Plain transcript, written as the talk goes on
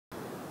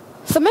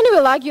So many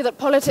will argue that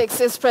politics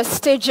is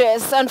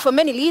prestigious, and for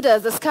many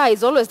leaders, the sky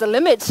is always the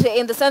limit,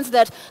 in the sense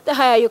that the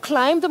higher you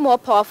climb, the more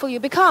powerful you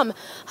become.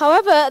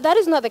 However, that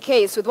is not the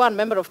case with one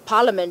member of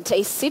parliament.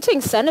 A sitting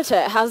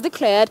senator has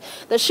declared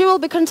that she will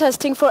be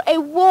contesting for a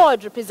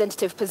ward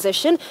representative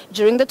position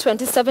during the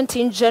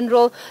 2017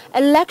 general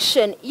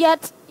election.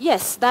 Yet,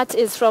 yes, that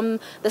is from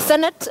the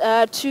Senate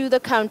to the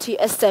County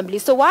Assembly.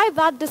 So why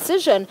that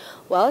decision?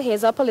 Well,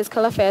 here's our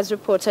political affairs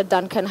reporter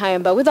Duncan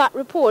Khaemba with that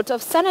report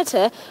of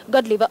Senator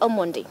Godliver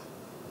Omondi.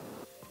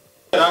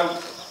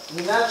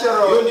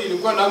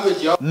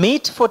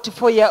 Meet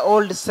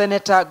 44-year-old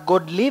Senator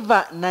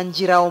Godliver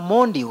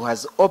Omondi, who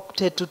has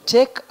opted to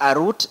take a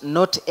route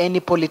not any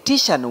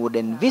politician would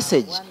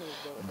envisage,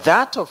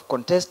 that of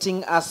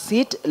contesting a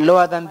seat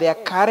lower than their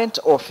current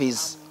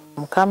office.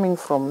 I'm coming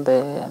from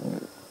the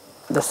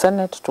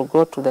Senate to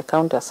go to the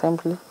County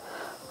Assembly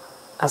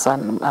as a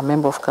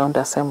member of County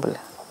Assembly,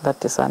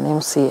 that is an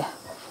MCA.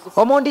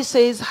 Omondi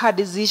says her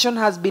decision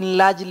has been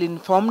largely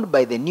informed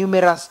by the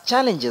numerous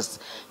challenges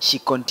she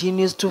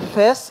continues to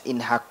face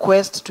in her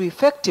quest to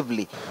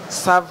effectively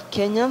serve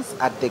Kenyans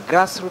at the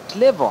grassroots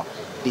level,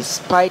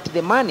 despite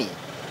the money,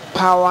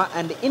 power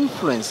and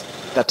influence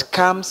that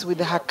comes with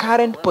her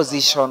current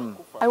position.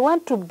 I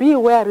want to be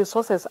where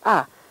resources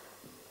are.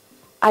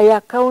 I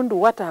account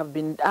what I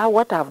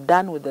have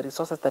done with the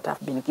resources that have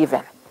been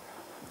given.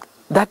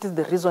 That is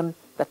the reason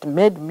that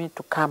made me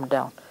to calm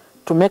down,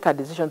 to make a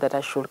decision that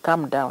I should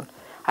calm down.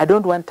 I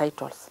don't want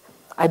titles.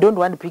 I don't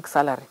want big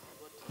salary.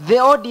 The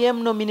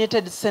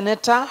ODM-nominated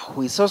senator,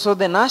 who is also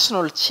the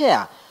national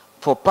chair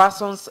for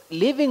persons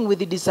living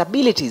with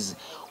disabilities,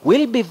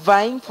 will be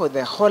vying for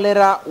the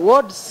Cholera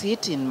ward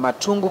seat in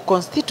Matungu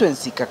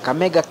constituency,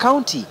 Kakamega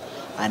County,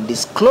 and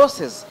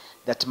discloses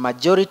that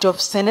majority of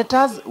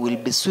senators will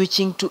be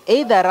switching to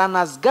either run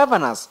as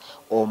governors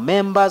or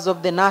members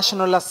of the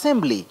National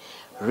Assembly.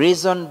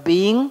 Reason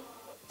being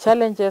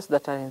challenges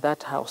that are in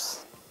that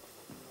house.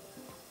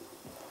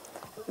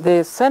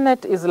 The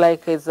Senate is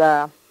like at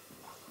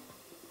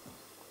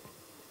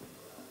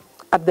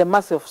the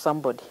mercy of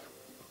somebody.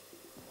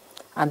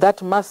 And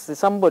that mercy,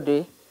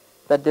 somebody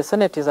that the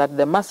Senate is at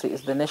the mercy,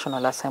 is the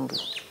National Assembly.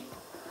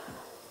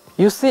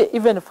 You see,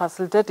 even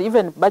facilitate,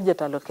 even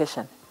budget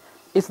allocation,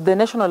 it's the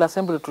National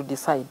Assembly to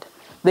decide.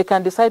 They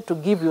can decide to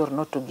give you or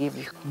not to give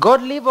you.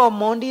 Godliver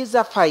Omondi is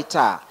a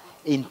fighter.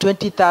 In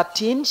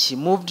 2013, she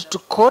moved to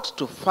court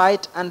to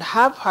fight and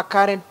have her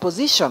current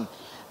position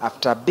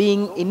after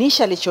being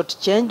initially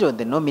shortchanged on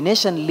the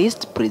nomination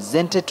list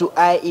presented to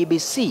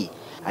IEBC,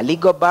 a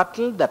legal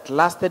battle that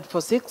lasted for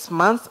 6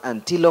 months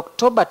until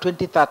October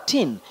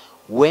 2013,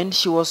 when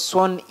she was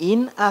sworn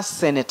in as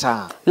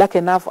senator. Lucky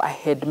enough, I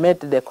had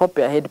made the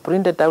copy. I had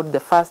printed out the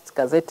first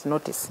Gazette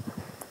notice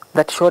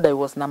that showed I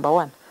was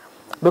 #1.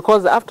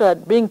 Because after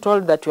being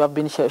told that you have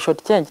been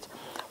shortchanged,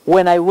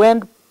 when I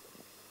went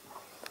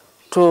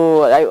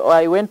to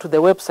the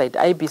website,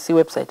 IBC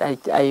website,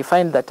 I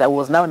find that I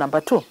was now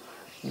 #2.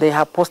 They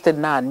have posted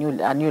now a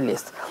new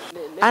list.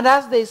 And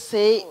as they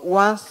say,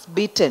 once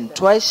bitten,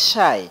 twice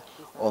shy,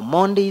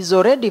 Omondi is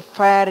already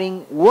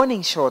firing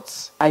warning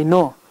shots. I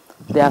know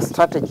there are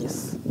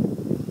strategies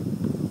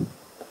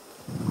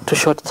to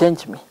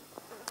shortchange me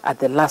at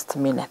the last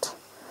minute.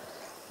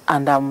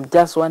 And I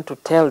just want to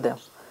tell them,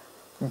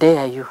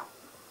 dare you.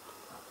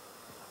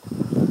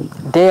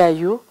 Dare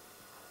you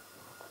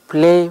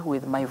play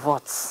with my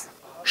votes.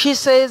 She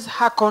says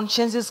her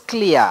conscience is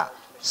clear,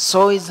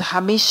 so is her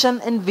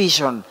mission and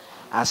vision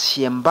as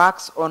she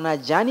embarks on a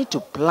journey to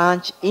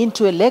plunge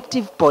into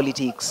elective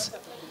politics.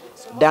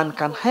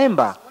 Duncan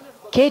Khaemba,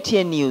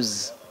 KTN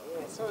News.